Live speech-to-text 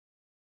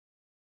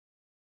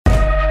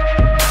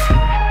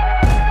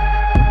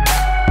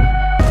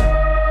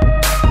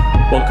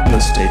Welcome to the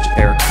stage,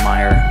 Eric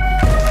Meyer.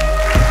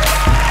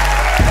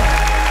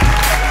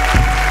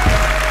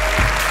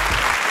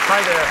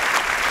 Hi there.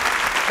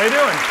 How you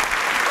doing?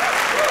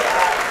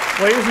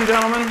 Ladies and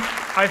gentlemen,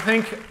 I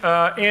think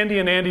Andy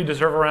and Andy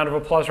deserve a round of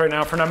applause right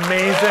now for an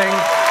amazing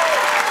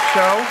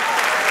show.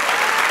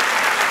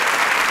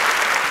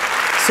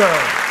 So,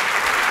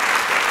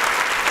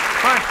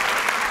 hi.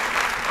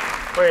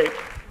 Wait.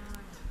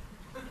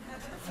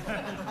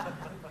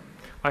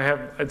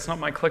 It's not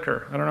my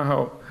clicker. I don't know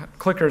how,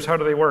 clickers, how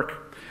do they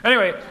work?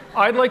 Anyway,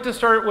 I'd like to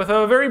start with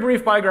a very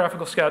brief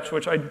biographical sketch,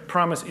 which I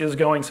promise is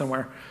going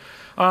somewhere.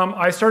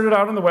 I started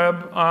out on the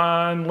web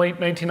on late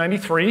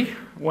 1993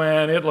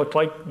 when it looked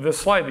like this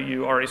slide that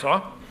you already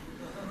saw.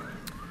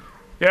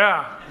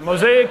 Yeah,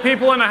 mosaic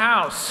people in the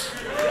house.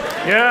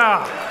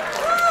 Yeah.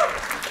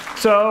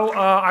 So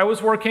I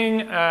was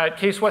working at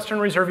Case Western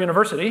Reserve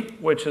University,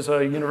 which is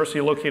a university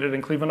located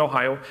in Cleveland,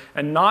 Ohio,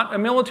 and not a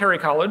military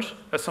college,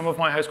 as some of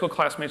my high school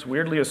classmates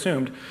weirdly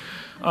assumed.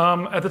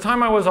 At the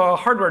time, I was a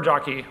hardware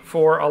jockey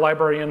for a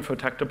library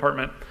infotech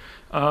department,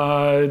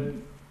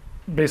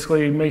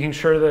 basically making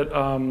sure that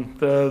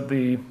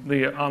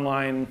the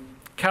online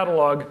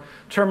catalog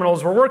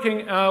terminals were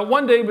working.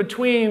 One day,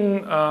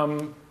 between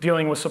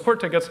dealing with support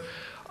tickets,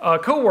 a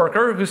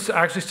coworker, who's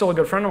actually still a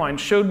good friend of mine,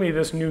 showed me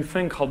this new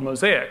thing called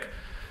Mosaic.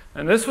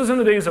 And this was in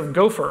the days of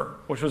Gopher,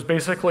 which was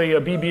basically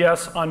a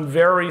BBS on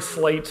very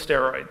slate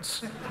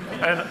steroids.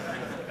 And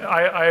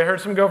I heard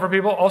some Gopher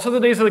people. Also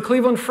the days of the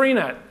Cleveland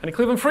Freenet. Any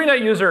Cleveland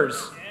Freenet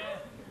users?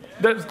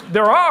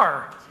 There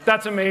are.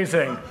 That's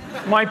amazing.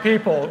 My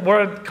people.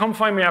 Come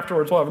find me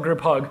afterwards. We'll have a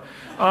group hug.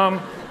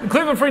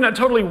 Cleveland Freenet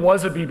totally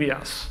was a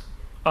BBS.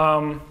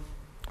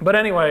 But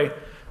anyway,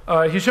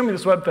 he showed me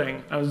this web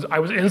thing. I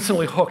was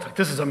instantly hooked. Like,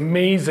 this is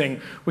amazing.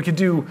 We could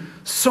do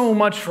so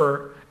much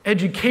for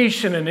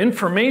education and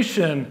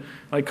information.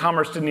 Like,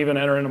 commerce didn't even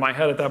enter into my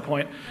head at that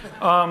point.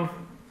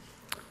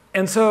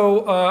 And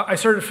so I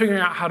started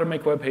figuring out how to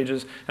make web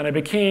pages. And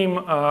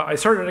I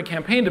started a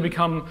campaign to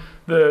become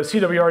the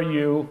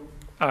CWRU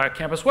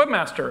campus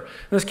webmaster.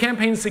 And this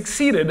campaign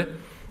succeeded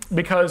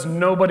because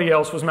nobody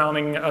else was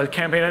mounting a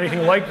campaign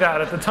anything like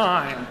that at the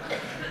time.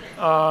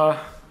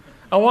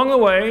 Along the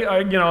way,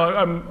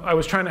 I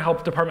was trying to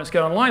help departments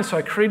get online, so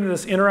I created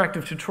this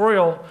interactive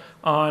tutorial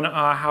on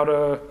how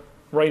to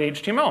write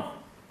HTML.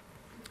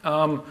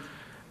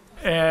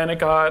 And it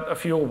got a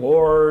few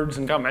awards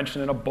and got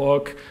mentioned in a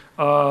book.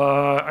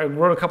 I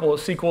wrote a couple of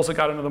sequels that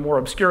got into the more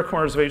obscure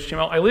corners of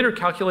HTML. I later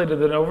calculated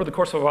that over the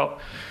course of about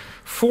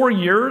 4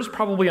 years,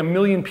 probably 1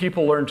 million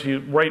people learned to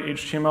write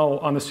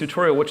HTML on this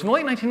tutorial, which in the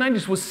late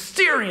 1990s was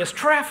serious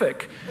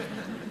traffic.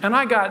 And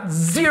I got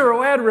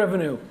 0 ad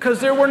revenue,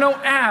 because there were no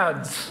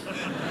ads.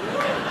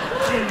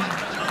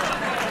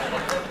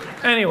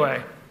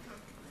 Anyway,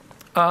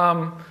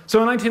 so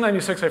in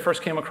 1996, I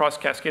first came across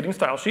cascading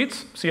style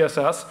sheets,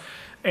 CSS.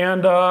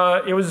 And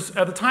at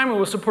the time, it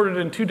was supported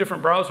in 2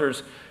 different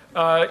browsers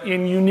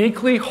in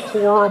uniquely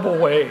horrible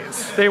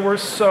ways. They were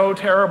so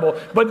terrible,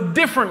 but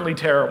differently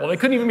terrible. They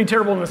couldn't even be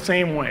terrible in the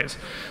same ways.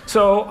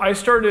 So I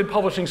started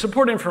publishing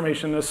support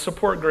information, this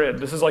support grid.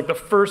 This is like the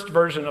first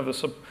version of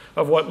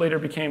what later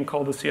became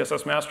called the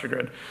CSS master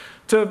grid,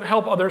 to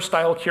help other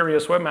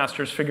style-curious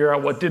webmasters figure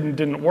out what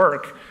didn't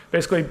work,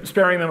 basically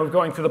sparing them of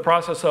going through the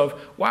process of,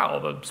 wow,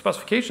 the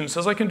specification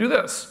says I can do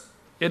this.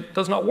 It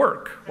does not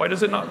work. Why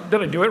does it not?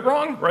 Did I do it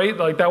wrong? Right?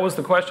 Like, that was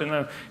the question.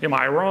 Am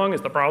I wrong?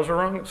 Is the browser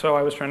wrong? So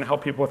I was trying to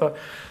help people with that.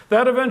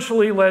 That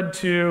eventually led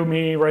to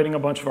me writing a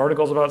bunch of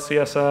articles about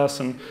CSS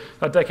and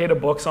a decade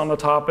of books on the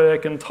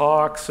topic and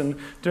talks and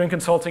doing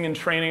consulting and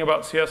training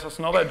about CSS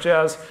and all that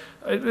jazz.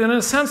 In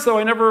a sense, though,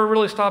 I never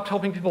really stopped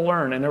helping people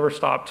learn. I never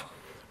stopped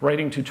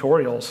writing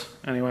tutorials,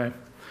 anyway,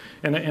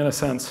 in a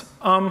sense.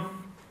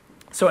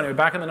 So anyway,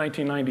 back in the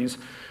 1990s,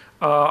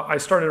 I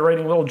started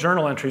writing little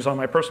journal entries on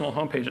my personal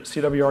homepage at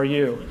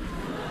CWRU.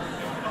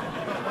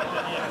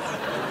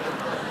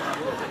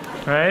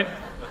 Right?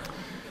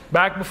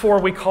 Back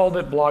before we called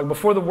it blog,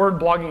 before the word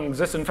blogging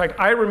existed. In fact,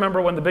 I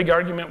remember when the big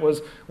argument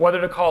was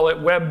whether to call it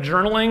web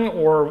journaling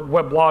or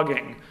web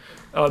blogging.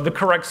 The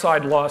correct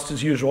side lost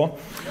as usual.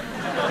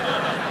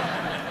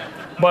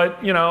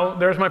 But,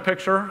 there's my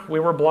picture. We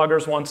were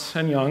bloggers once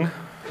and young.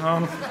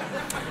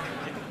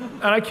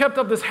 And I kept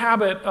up this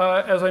habit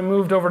as I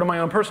moved over to my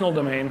own personal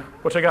domain,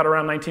 which I got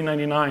around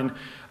 1999,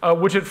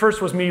 which at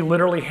first was me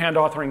literally hand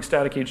authoring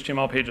static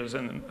HTML pages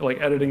and like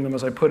editing them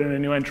as I put in a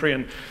new entry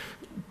and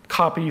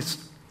copy,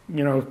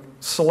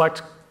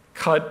 select,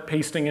 cut,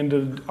 pasting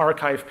into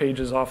archive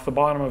pages off the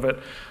bottom of it.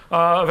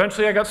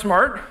 Eventually I got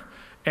smart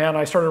and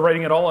I started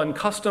writing it all in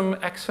custom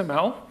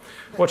XML,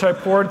 which I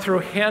poured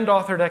through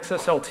hand-authored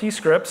XSLT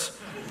scripts.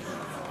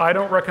 I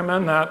don't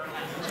recommend that.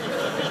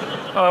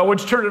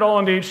 Which turned it all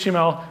into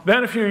HTML.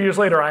 Then a few years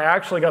later, I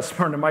actually got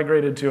smart and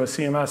migrated to a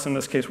CMS, in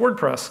this case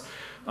WordPress.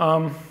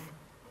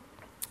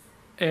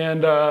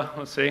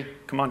 Let's see,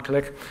 come on,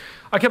 click.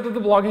 I kept up the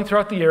blogging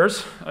throughout the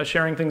years,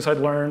 sharing things I'd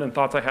learned and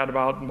thoughts I had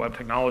about web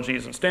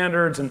technologies and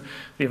standards and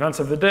the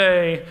events of the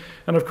day.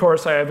 And of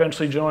course, I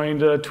eventually joined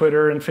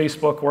Twitter and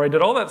Facebook, where I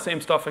did all that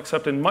same stuff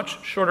except in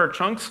much shorter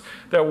chunks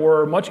that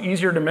were much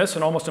easier to miss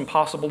and almost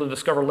impossible to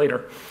discover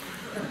later.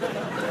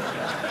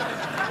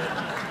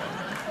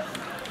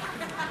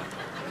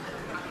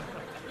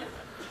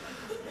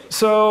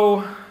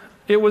 So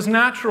it was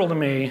natural to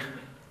me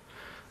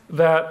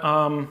that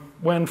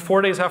when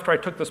 4 days after I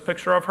took this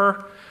picture of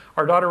her,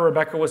 our daughter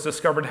Rebecca was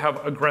discovered to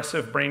have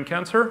aggressive brain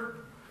cancer,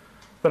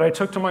 that I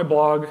took to my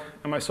blog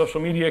and my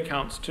social media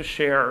accounts to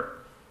share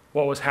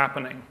what was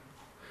happening.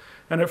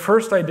 And at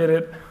first I did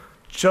it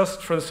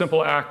just for the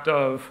simple act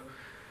of,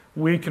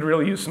 we could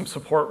really use some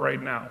support right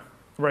now,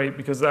 right?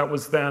 Because that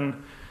was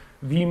then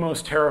the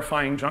most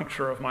terrifying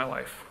juncture of my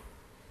life.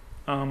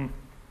 And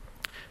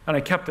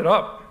I kept it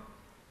up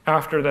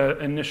after the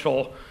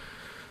initial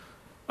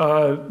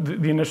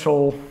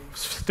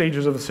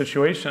stages of the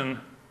situation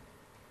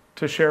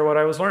to share what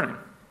I was learning,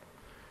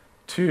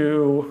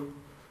 to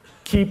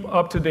keep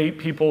up-to-date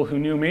people who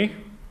knew me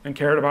and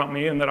cared about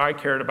me and that I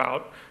cared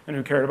about and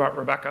who cared about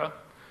Rebecca,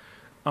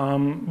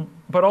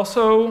 but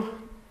also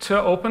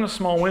to open a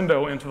small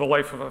window into the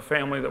life of a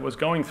family that was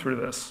going through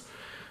this,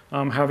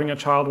 having a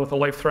child with a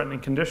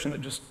life-threatening condition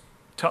that just,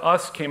 to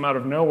us, came out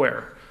of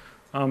nowhere,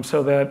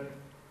 so that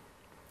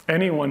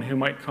anyone who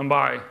might come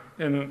by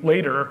and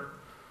later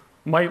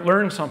might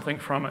learn something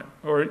from it,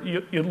 or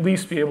at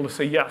least be able to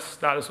say, yes,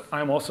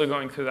 I'm also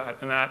going through that,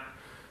 and that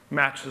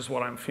matches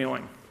what I'm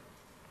feeling.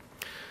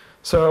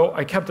 So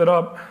I kept it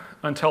up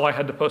until I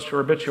had to post her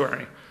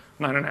obituary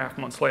 9.5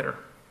 months later.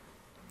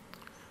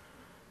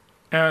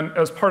 And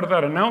as part of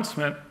that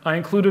announcement, I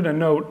included a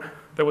note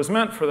that was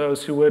meant for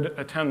those who would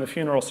attend the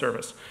funeral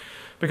service.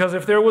 Because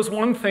if there was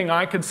one thing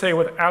I could say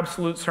with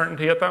absolute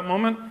certainty at that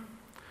moment,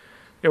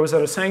 it was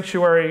that a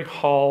sanctuary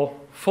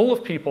hall full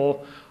of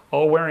people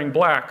all wearing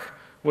black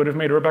would have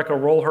made Rebecca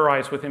roll her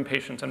eyes with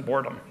impatience and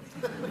boredom.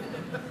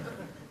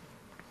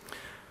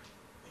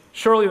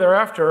 Shortly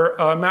thereafter,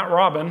 Matt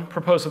Robin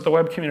proposed that the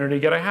web community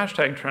get a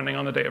hashtag trending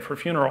on the day of her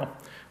funeral,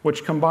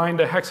 which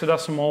combined a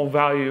hexadecimal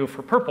value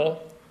for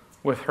purple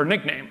with her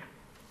nickname,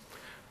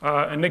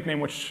 a nickname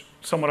which,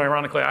 somewhat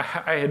ironically,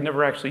 I had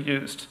never actually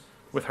used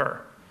with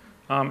her.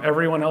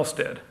 Everyone else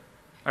did.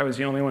 I was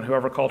the only one who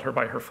ever called her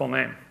by her full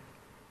name.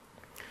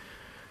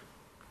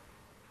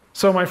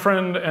 So my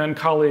friend and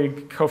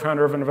colleague,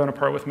 co-founder of An Event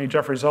Apart with me,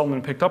 Jeffrey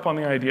Zeldman, picked up on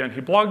the idea and he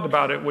blogged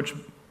about it, which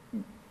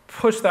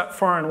pushed that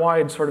far and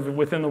wide sort of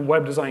within the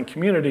web design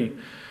community.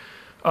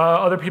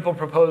 Other people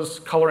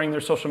proposed coloring their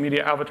social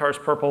media avatars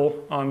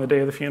purple on the day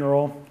of the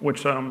funeral,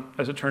 which,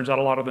 as it turns out,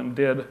 a lot of them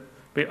did.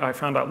 I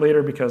found out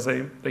later because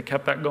they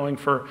kept that going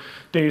for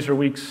days or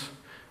weeks.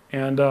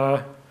 And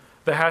the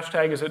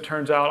hashtag, as it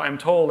turns out, I'm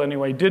told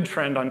anyway, did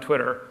trend on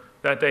Twitter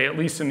that day, at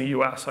least in the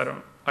US.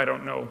 I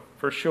don't know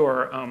for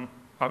sure.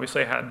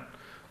 Obviously, I had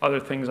other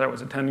things I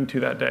was attending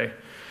to that day.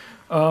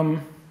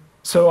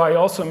 So I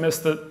also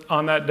missed that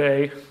on that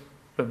day,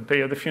 the day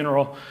of the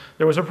funeral,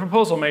 there was a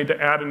proposal made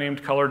to add a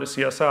named color to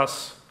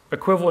CSS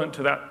equivalent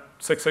to that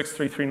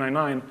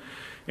 663399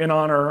 in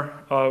honor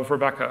of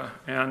Rebecca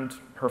and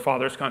her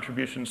father's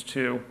contributions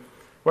to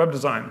web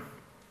design.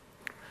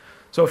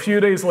 So a few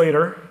days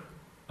later,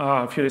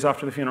 a few days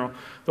after the funeral,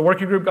 the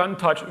working group got in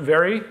touch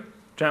very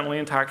gently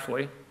and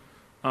tactfully,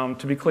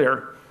 to be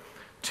clear,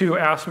 to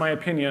ask my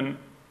opinion.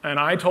 And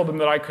I told them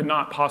that I could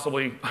not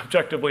possibly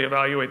objectively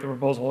evaluate the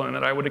proposal and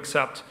that I would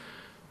accept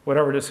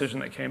whatever decision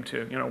they came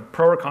to,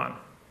 pro or con,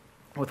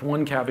 with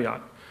one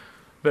caveat,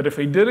 that if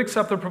they did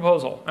accept the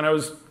proposal, and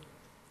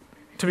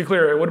to be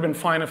clear, it would have been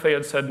fine if they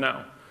had said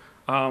no.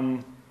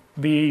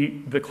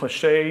 The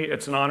cliche,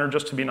 it's an honor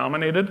just to be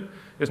nominated,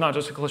 is not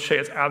just a cliche,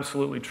 it's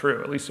absolutely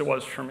true, at least it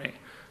was for me.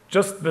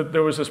 Just that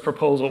there was this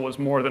proposal was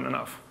more than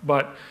enough.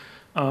 But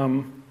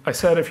I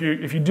said, if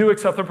you do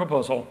accept the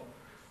proposal,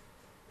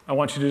 I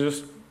want you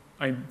to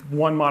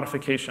one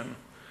modification,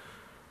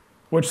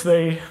 which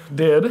they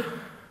did.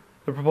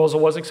 The proposal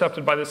was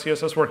accepted by the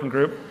CSS working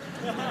group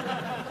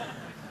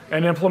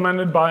and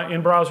implemented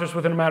in browsers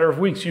within a matter of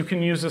weeks. You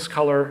can use this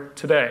color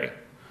today,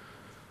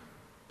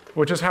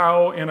 which is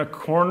how, in a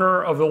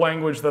corner of the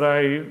language that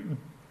I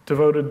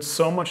devoted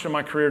so much of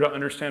my career to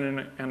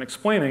understanding and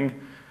explaining,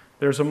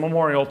 there's a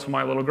memorial to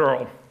my little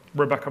girl,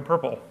 Rebecca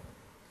Purple,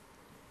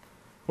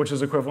 which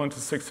is equivalent to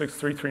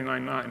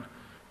 663399.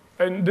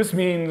 And this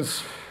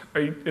means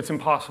it's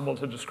impossible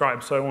to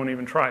describe, so I won't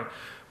even try.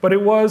 But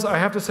it was, I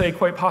have to say,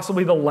 quite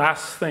possibly the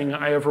last thing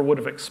I ever would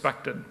have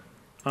expected.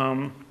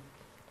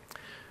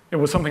 It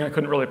was something I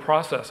couldn't really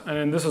process.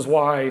 And this is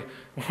why,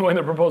 when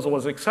the proposal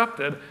was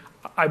accepted,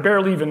 I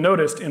barely even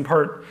noticed, in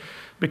part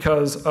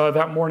because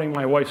that morning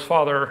my wife's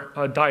father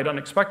died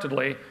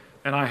unexpectedly,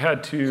 and I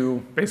had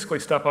to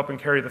basically step up and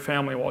carry the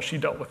family while she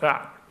dealt with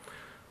that.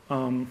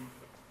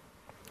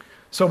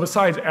 So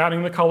besides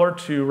adding the color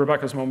to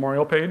Rebecca's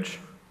memorial page,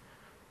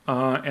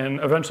 and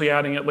eventually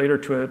adding it later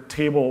to a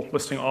table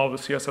listing all of the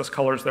CSS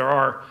colors there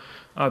are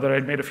that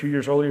I'd made a few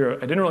years earlier,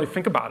 I didn't really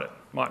think about it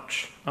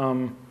much.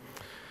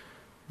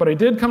 But I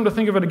did come to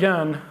think of it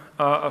again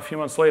a few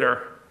months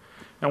later.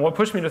 And what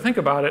pushed me to think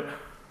about it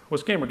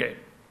was Gamergate.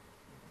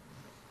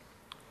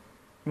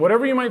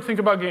 Whatever you might think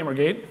about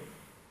Gamergate,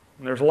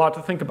 and there's a lot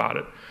to think about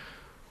it,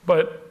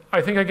 but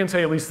I think I can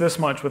say at least this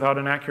much without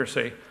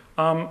inaccuracy.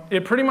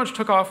 It pretty much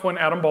took off when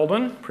Adam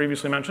Baldwin,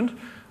 previously mentioned,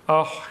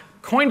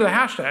 coined the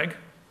hashtag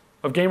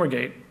of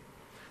Gamergate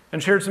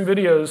and shared some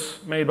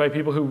videos made by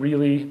people who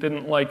really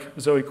didn't like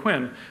Zoe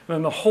Quinn. And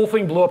then the whole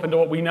thing blew up into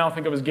what we now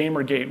think of as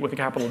Gamergate with a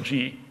capital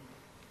G.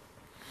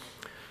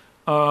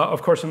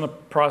 Of course, in the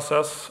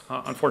process,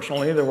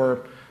 unfortunately, there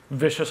were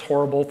vicious,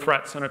 horrible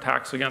threats and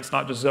attacks against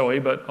not just Zoe,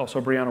 but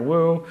also Brianna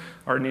Wu,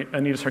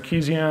 Anita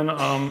Sarkeesian,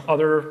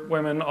 other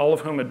women, all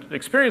of whom had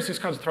experienced these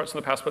kinds of threats in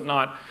the past, but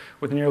not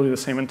with nearly the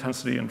same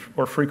intensity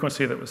or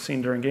frequency that was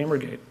seen during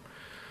Gamergate.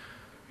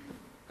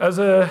 As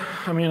a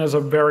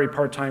very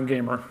part-time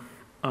gamer,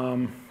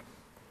 I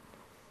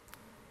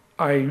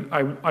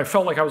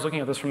felt like I was looking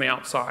at this from the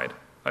outside.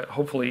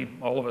 Hopefully,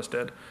 all of us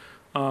did,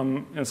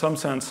 in some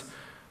sense.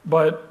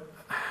 But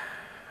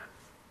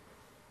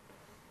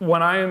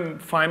when I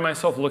find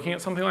myself looking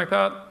at something like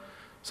that,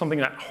 something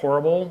that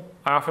horrible,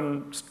 I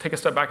often take a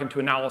step back into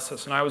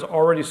analysis. And I was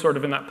already sort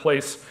of in that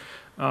place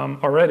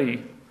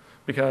already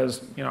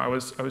because I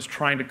was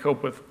trying to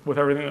cope with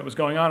everything that was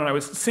going on. And I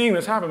was seeing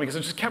this happen because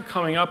it just kept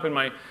coming up in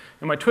my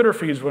Twitter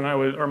feeds or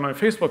my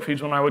Facebook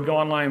feeds when I would go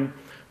online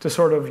to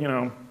sort of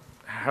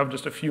have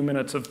just a few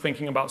minutes of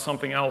thinking about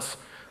something else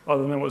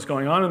other than what was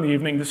going on in the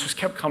evening. This just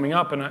kept coming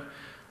up. And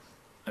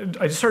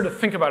I just started to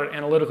think about it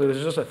analytically. This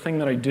is just a thing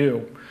that I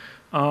do.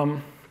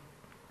 And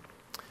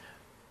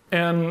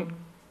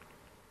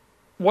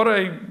what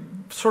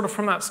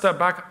from that step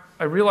back,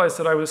 I realized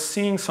that I was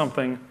seeing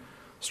something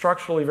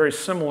structurally very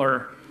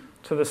similar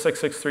to the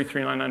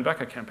 66339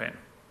 Becca campaign.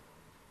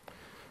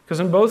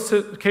 Because in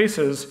both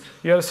cases,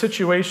 you had a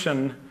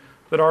situation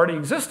that already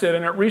existed,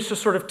 and it reached a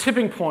sort of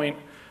tipping point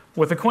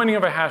with the coining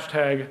of a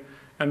hashtag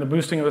and the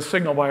boosting of the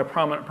signal by a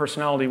prominent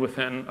personality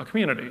within a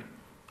community.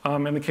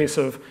 In the case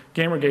of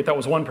Gamergate, that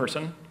was one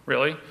person,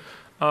 really.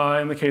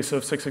 In the case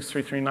of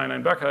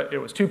 66339 Becca, it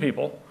was two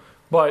people.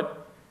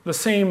 But the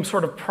same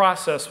sort of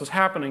process was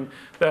happening.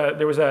 That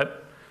there was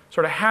that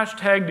sort of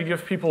hashtag to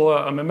give people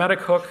a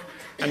mimetic hook,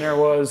 and there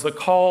was the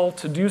call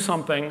to do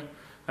something,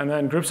 and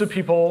then groups of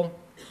people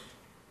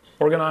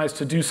organized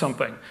to do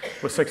something.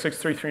 With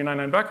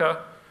 66339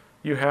 Becca,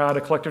 you had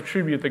a collective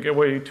tribute that gave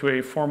way to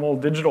a formal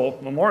digital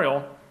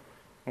memorial.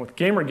 And with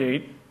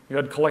Gamergate, you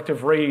had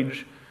collective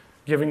rage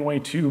giving way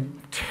to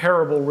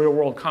terrible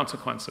real-world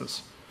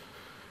consequences.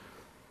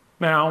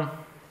 Now,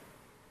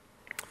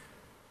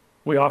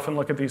 we often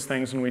look at these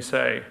things and we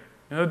say,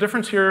 the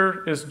difference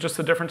here is just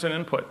the difference in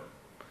input.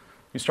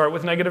 You start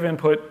with negative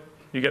input,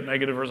 you get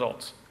negative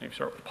results. If you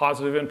start with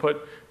positive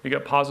input, you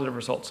get positive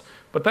results.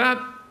 But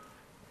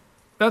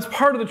that's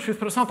part of the truth,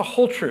 but it's not the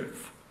whole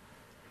truth.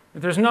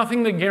 There's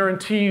nothing that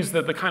guarantees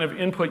that the kind of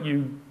input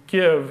you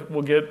give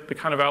will get the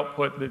kind of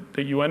output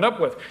that you end up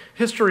with.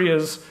 History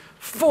is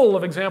full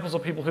of examples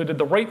of people who did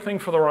the right thing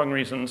for the wrong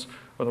reasons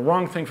or the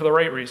wrong thing for the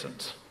right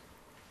reasons.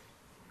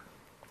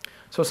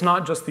 So it's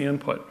not just the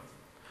input.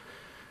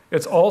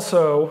 It's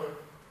also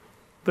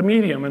the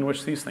medium in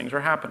which these things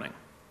are happening.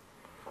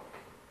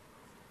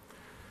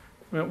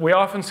 We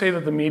often say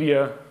that the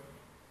media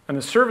and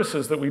the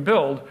services that we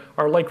build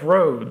are like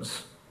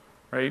roads,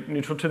 right?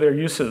 Neutral to their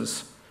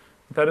uses.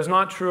 That is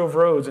not true of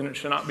roads, and it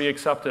should not be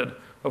accepted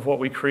of what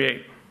we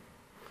create.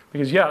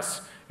 Because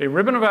yes, a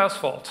ribbon of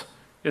asphalt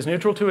is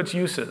neutral to its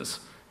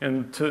uses,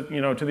 and to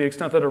the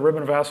extent that a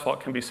ribbon of asphalt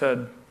can be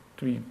said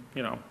to be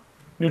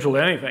neutral to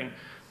anything.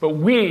 But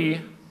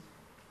we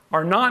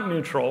are not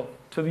neutral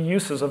to the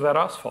uses of that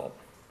asphalt.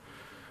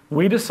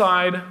 We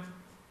decide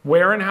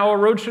where and how a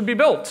road should be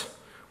built,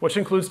 which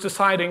includes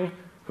deciding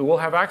who will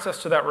have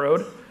access to that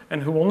road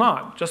and who will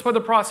not. Just by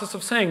the process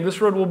of saying this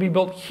road will be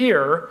built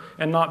here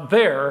and not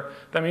there,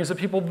 that means that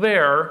people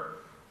there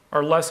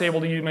are less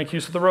able to make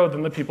use of the road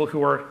than the people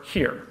who are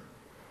here.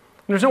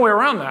 And there's no way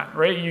around that,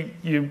 right?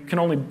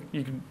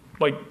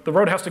 The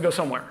road has to go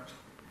somewhere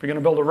if you're going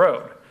to build a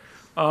road.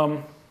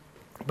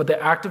 But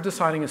the act of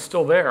deciding is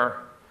still there.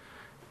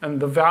 And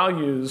the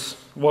values,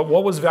 what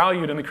was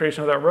valued in the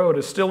creation of that road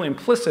is still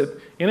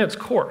implicit in its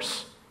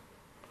course.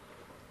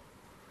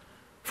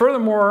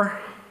 Furthermore,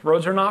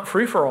 roads are not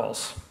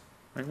free-for-alls.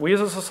 Right? We as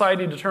a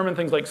society determine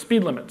things like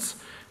speed limits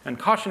and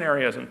caution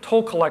areas and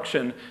toll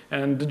collection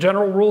and the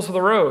general rules of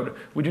the road.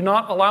 We do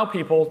not allow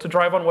people to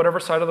drive on whatever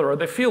side of the road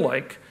they feel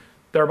like,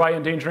 thereby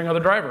endangering other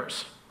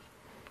drivers.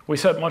 We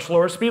set much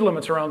lower speed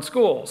limits around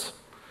schools.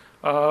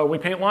 We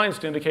paint lines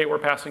to indicate where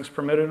passing is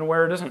permitted and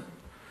where it isn't.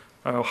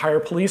 Hire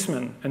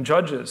policemen and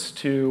judges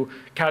to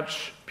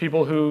catch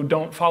people who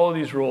don't follow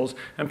these rules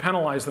and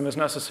penalize them as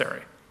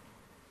necessary.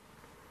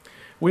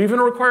 We even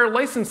require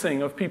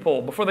licensing of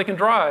people before they can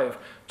drive,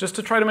 just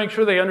to try to make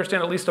sure they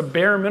understand at least a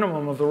bare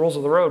minimum of the rules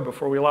of the road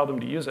before we allow them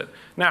to use it.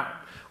 Now,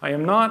 I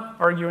am not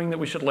arguing that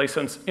we should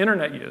license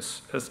internet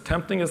use, as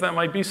tempting as that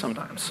might be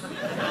sometimes.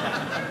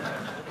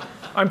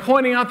 I'm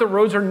pointing out that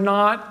roads are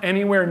not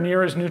anywhere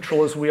near as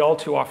neutral as we all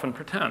too often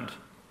pretend.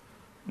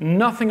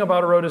 Nothing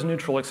about a road is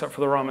neutral except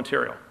for the raw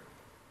material.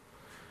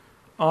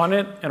 On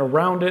it and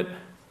around it,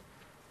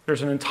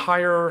 there's an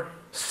entire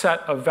set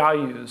of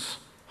values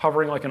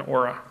hovering like an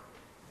aura.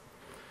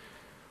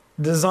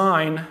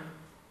 Design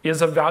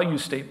is a value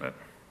statement.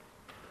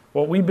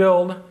 What we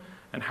build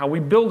and how we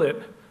build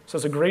it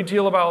says a great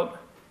deal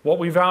about what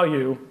we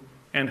value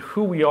and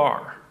who we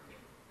are.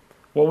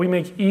 What we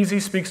make easy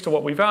speaks to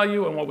what we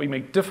value, and what we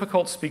make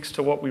difficult speaks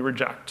to what we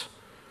reject.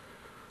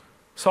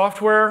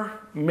 Software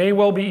may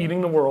well be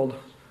eating the world,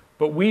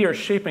 but we are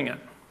shaping it.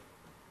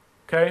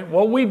 Okay?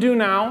 What we do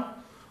now,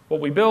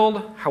 what we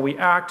build, how we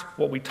act,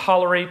 what we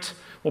tolerate,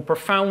 will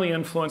profoundly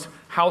influence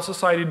how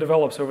society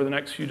develops over the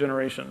next few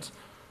generations.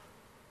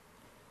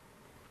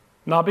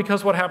 Not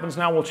because what happens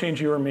now will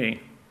change you or me.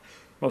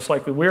 Most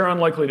likely, we're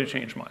unlikely to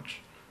change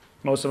much.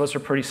 Most of us are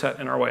pretty set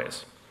in our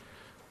ways.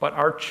 But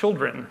our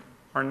children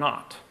are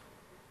not.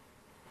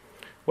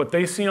 What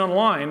they see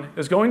online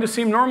is going to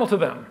seem normal to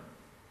them,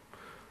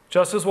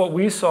 just as what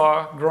we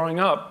saw growing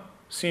up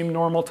seemed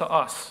normal to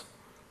us.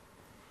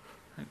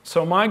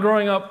 So my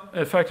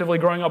effectively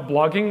growing up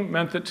blogging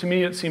meant that to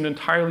me it seemed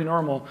entirely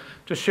normal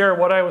to share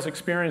what I was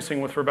experiencing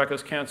with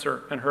Rebecca's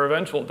cancer and her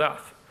eventual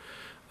death.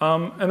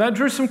 And that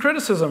drew some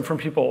criticism from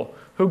people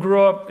who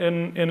grew up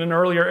in an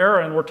earlier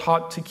era and were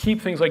taught to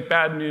keep things like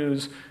bad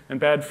news and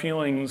bad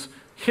feelings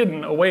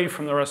hidden away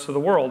from the rest of the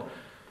world.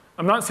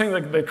 I'm not saying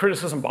that the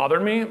criticism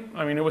bothered me.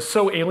 I mean, it was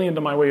so alien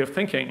to my way of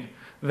thinking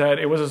that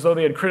it was as though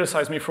they had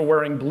criticized me for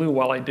wearing blue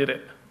while I did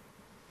it.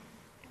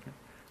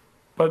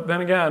 But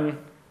then again,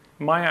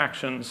 my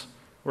actions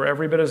were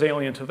every bit as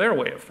alien to their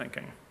way of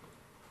thinking.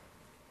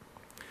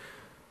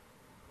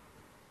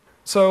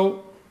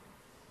 So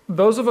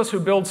those of us who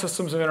build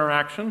systems of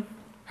interaction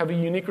have a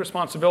unique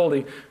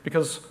responsibility,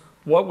 because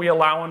what we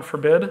allow and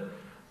forbid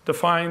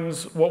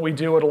defines what we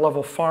do at a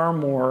level far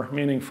more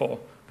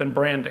meaningful than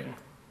branding.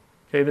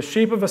 Okay, the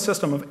shape of a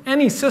system, of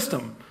any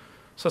system,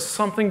 says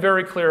something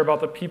very clear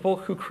about the people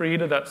who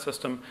created that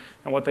system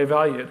and what they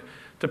valued.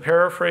 To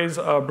paraphrase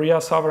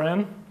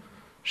Bryt'CAST,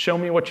 show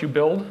me what you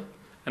build,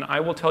 and I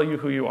will tell you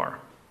who you are.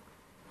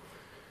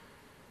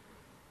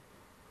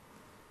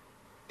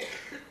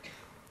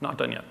 Not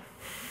done yet.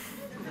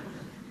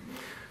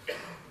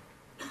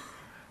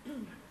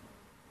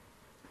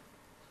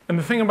 And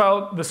the thing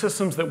about the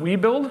systems that we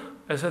build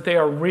is that they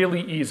are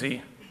really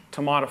easy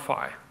to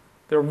modify.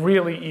 They're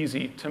really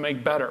easy to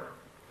make better.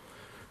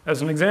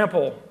 As an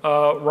example,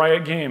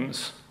 Riot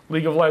Games,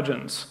 League of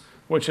Legends,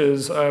 which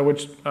I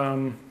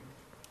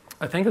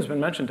think has been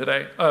mentioned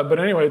today. But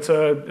anyway, it's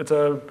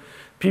a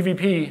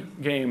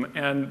PvP game,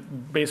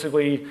 and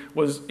basically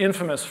was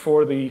infamous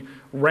for the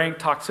rank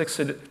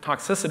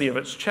toxicity of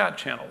its chat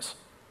channels.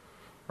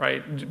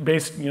 Right?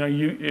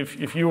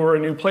 If you were a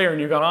new player and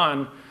you got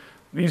on,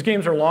 these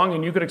games are long,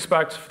 and you could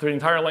expect for the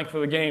entire length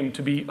of the game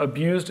to be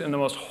abused in the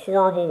most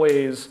horrible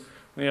ways,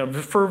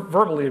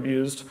 verbally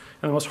abused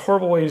in the most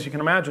horrible ways you can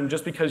imagine,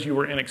 just because you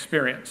were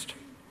inexperienced.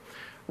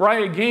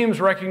 Riot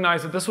Games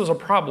recognized that this was a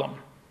problem.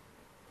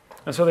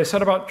 And so they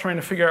set about trying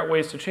to figure out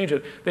ways to change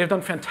it. They've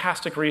done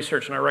fantastic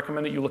research, and I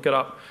recommend that you look it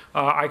up.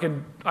 I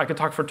could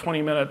talk for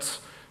 20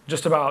 minutes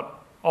just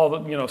about all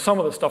the, some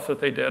of the stuff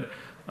that they did,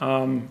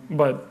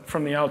 but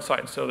from the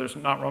outside, so there's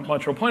not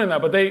much real point in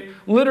that. But they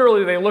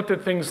looked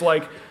at things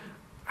like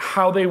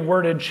how they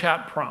worded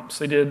chat prompts.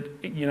 They did,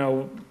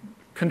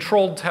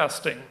 controlled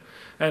testing,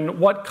 and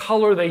what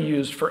color they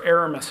used for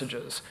error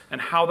messages,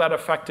 and how that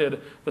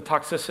affected the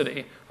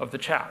toxicity of the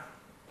chat.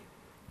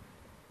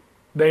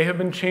 They have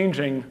been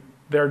changing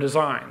their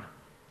design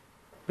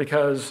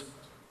because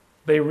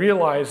they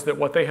realized that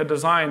what they had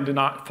designed did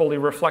not fully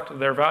reflect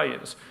their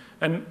values.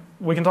 And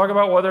we can talk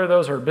about whether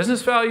those are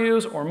business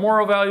values or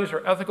moral values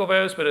or ethical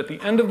values, but at the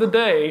end of the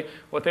day,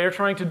 what they are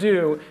trying to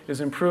do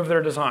is improve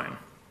their design.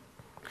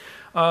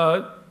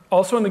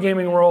 Also in the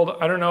gaming world,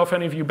 I don't know if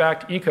any of you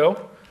backed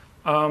Eco.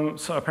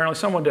 So apparently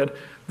someone did.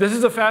 This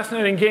is a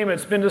fascinating game.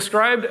 It's been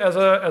described as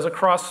a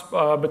cross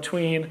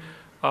between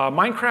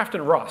Minecraft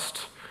and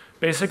Rust.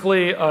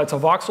 Basically, it's a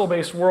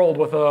voxel-based world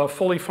with a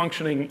fully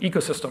functioning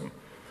ecosystem.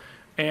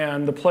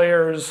 And the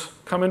players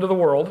come into the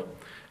world,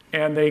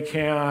 and they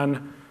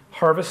can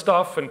harvest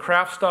stuff and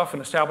craft stuff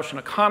and establish an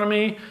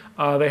economy.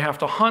 They have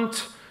to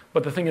hunt,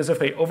 but the thing is, if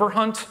they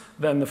overhunt,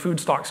 then the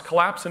food stocks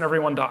collapse and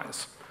everyone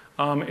dies.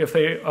 If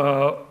they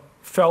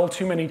fell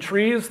too many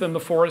trees, then the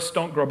forests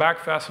don't grow back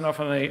fast enough,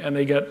 and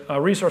they get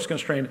resource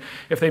constrained.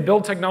 If they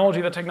build technology,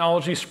 the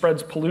technology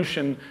spreads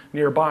pollution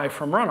nearby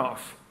from runoff.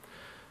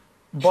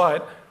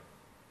 But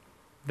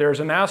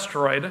there's an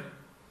asteroid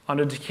on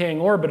a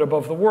decaying orbit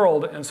above the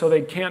world, and so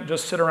they can't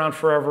just sit around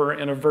forever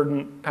in a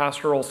verdant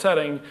pastoral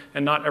setting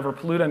and not ever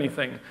pollute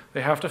anything.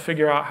 They have to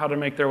figure out how to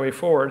make their way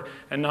forward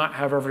and not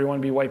have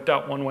everyone be wiped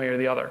out one way or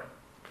the other.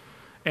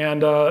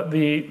 And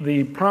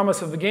the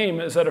promise of the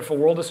game is that if a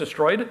world is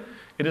destroyed,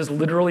 it is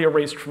literally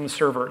erased from the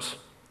servers.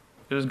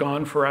 It is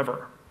gone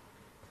forever.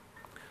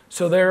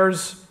 So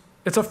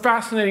it's a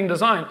fascinating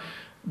design.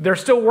 they're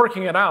still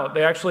working it out.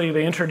 They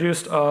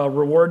introduced a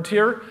reward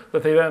tier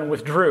that they then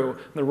withdrew.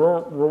 The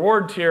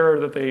reward tier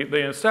that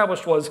they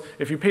established was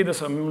if you pay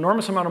this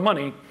enormous amount of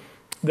money,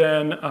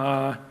 then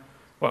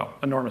well,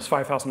 enormous,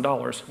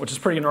 $5,000, which is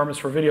pretty enormous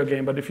for a video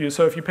game. But if you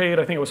paid,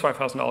 I think it was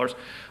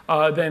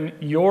 $5,000, then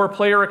your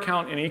player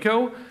account in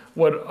Eco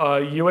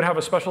you would have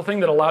a special thing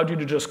that allowed you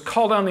to just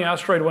call down the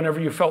asteroid whenever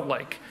you felt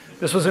like.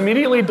 This was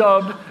immediately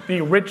dubbed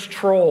the rich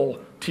troll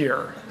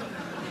tier.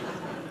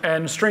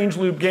 And Strange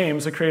Loop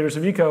Games, the creators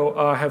of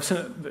Eco, have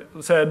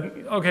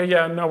said, okay,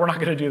 yeah, no, we're not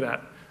going to do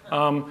that.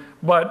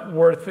 But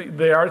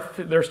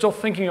they're still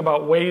thinking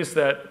about ways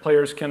that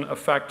players can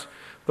affect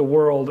the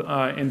world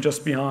in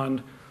just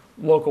beyond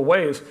local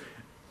ways.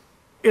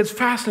 It's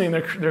fascinating.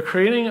 They're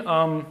creating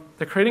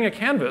a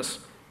canvas,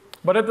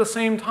 but at the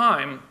same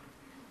time,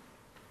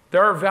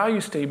 there are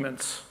value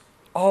statements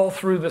all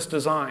through this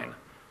design.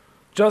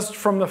 Just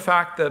from the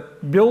fact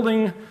that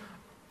building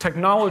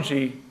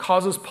technology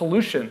causes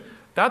pollution,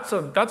 that's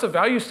a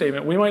value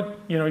statement.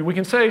 We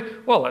can say,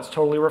 well, that's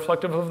totally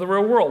reflective of the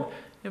real world.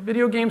 A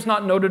video game's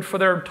not noted for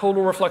their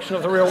total reflection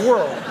of the real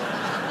world,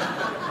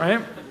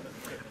 right?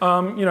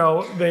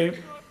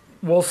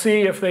 We'll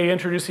see if they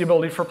introduce the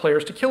ability for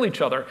players to kill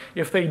each other.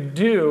 If they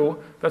do,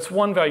 that's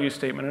one value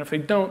statement. And if they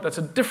don't, that's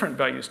a different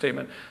value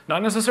statement.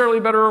 Not necessarily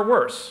better or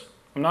worse.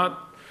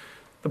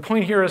 The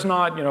point here is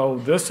not,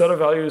 this set of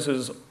values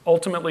is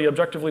ultimately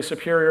objectively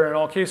superior in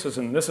all cases,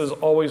 and this is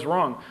always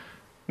wrong.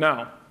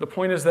 No, the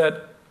point is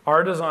that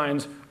our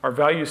designs are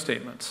value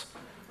statements.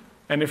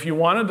 And if you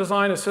want to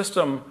design a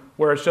system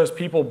where it's just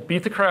people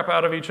beat the crap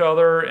out of each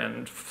other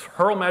and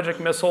hurl magic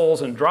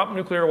missiles and drop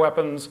nuclear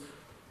weapons,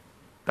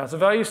 that's a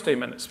value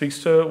statement. It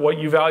speaks to what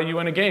you value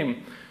in a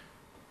game.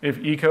 If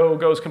Eco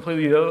goes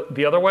completely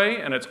the other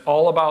way and it's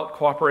all about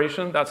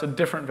cooperation, that's a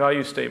different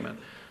value statement.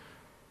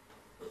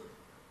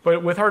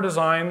 But with our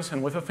designs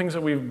and with the things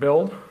that we've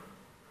built,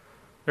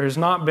 there's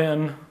not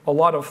been a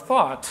lot of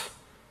thought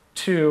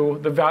to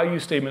the value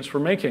statements we're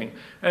making.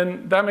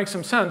 And that makes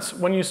some sense.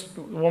 When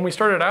we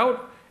started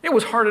out, it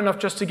was hard enough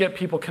just to get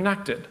people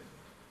connected.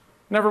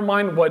 Never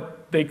mind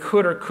what they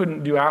could or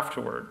couldn't do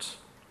afterwards.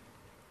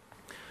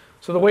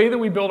 So the way that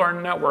we build our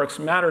networks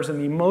matters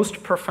in the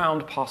most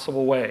profound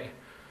possible way.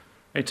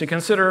 To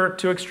consider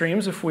two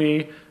extremes, if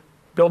we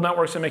build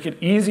networks that make it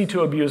easy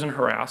to abuse and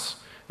harass,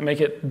 and make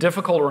it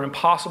difficult or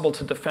impossible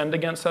to defend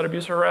against that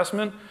abuse or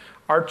harassment,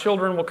 our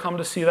children will come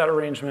to see that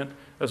arrangement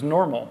as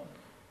normal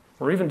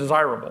or even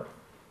desirable.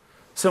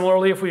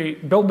 Similarly, if we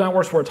build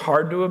networks where it's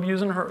hard to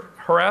abuse and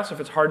harass, if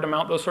it's hard to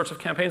mount those sorts of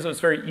campaigns and it's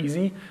very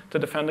easy to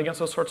defend against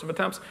those sorts of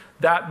attempts,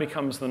 that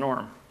becomes the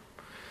norm.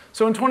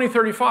 So in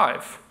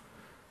 2035,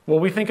 will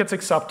we think it's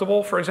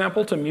acceptable, for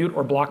example, to mute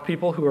or block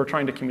people who are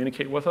trying to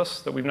communicate with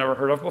us that we've never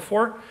heard of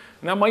before?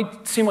 And that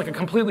might seem like a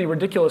completely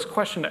ridiculous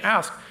question to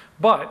ask,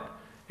 but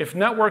if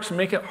networks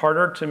make it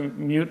harder to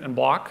mute and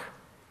block,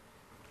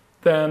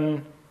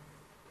 then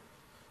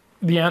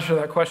the answer to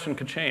that question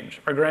could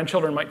change. Our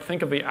grandchildren might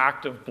think of the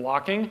act of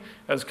blocking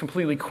as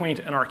completely quaint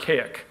and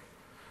archaic.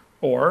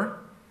 Or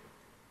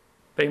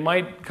they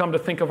might come to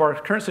think of our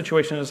current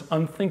situation as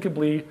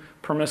unthinkably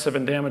permissive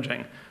and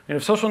damaging. And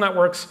if social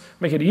networks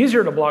make it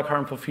easier to block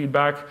harmful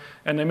feedback,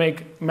 and they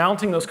make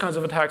mounting those kinds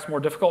of attacks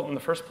more difficult in the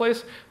first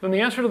place, then the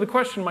answer to the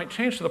question might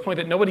change to the point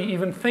that nobody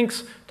even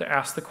thinks to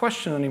ask the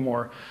question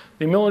anymore.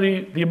 The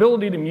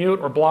ability to mute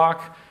or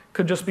block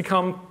could just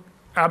become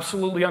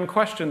absolutely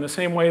unquestioned, the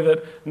same way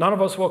that none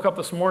of us woke up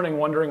this morning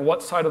wondering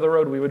what side of the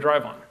road we would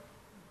drive on.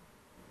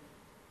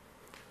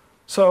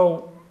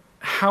 So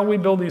how we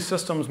build these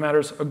systems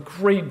matters a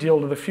great deal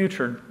to the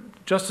future,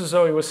 just as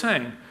Zoe was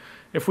saying.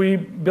 If we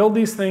build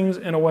these things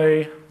in a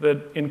way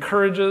that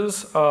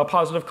encourages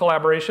positive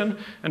collaboration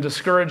and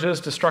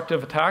discourages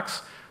destructive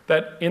attacks,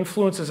 that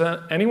influences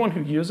anyone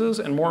who uses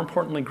and, more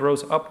importantly,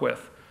 grows up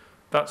with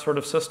that sort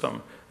of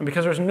system. And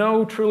because there's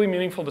no truly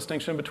meaningful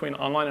distinction between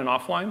online and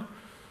offline,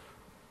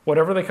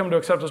 whatever they come to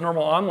accept as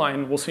normal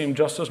online will seem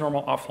just as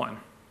normal offline.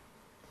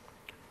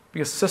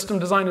 Because system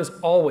design is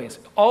always,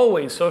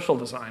 always social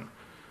design.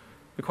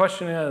 The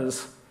question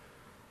is,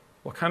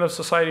 what kind of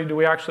society do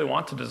we actually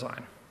want to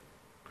design?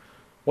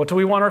 What do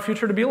we want our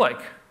future to be like?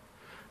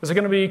 Is it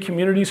going to be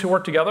communities who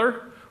work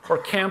together or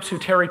camps who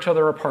tear each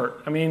other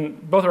apart? I mean,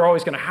 both are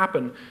always going to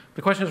happen.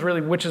 The question is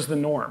really, which is the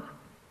norm?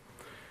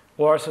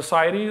 Will our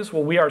societies,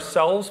 will we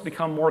ourselves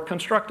become more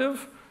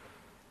constructive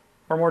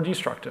or more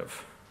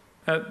destructive?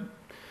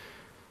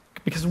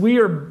 Because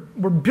we're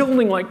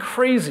building like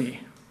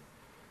crazy.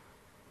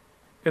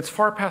 It's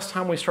far past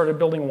time we started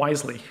building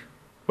wisely,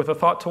 with a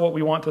thought to what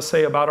we want to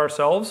say about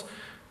ourselves,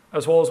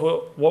 as well as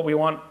what we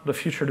want the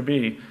future to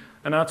be.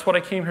 And that's what I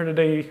came here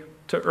today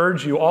to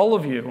urge you, all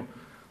of you,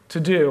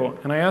 to do.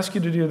 And I ask you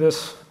to do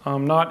this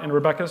not in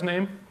Rebecca's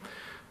name,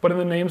 but in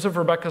the names of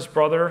Rebecca's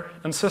brother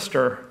and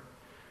sister,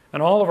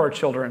 and all of our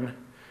children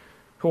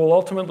who will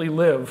ultimately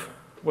live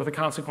with the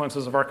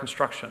consequences of our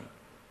construction.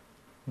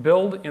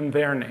 Build in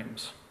their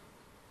names.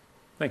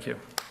 Thank you.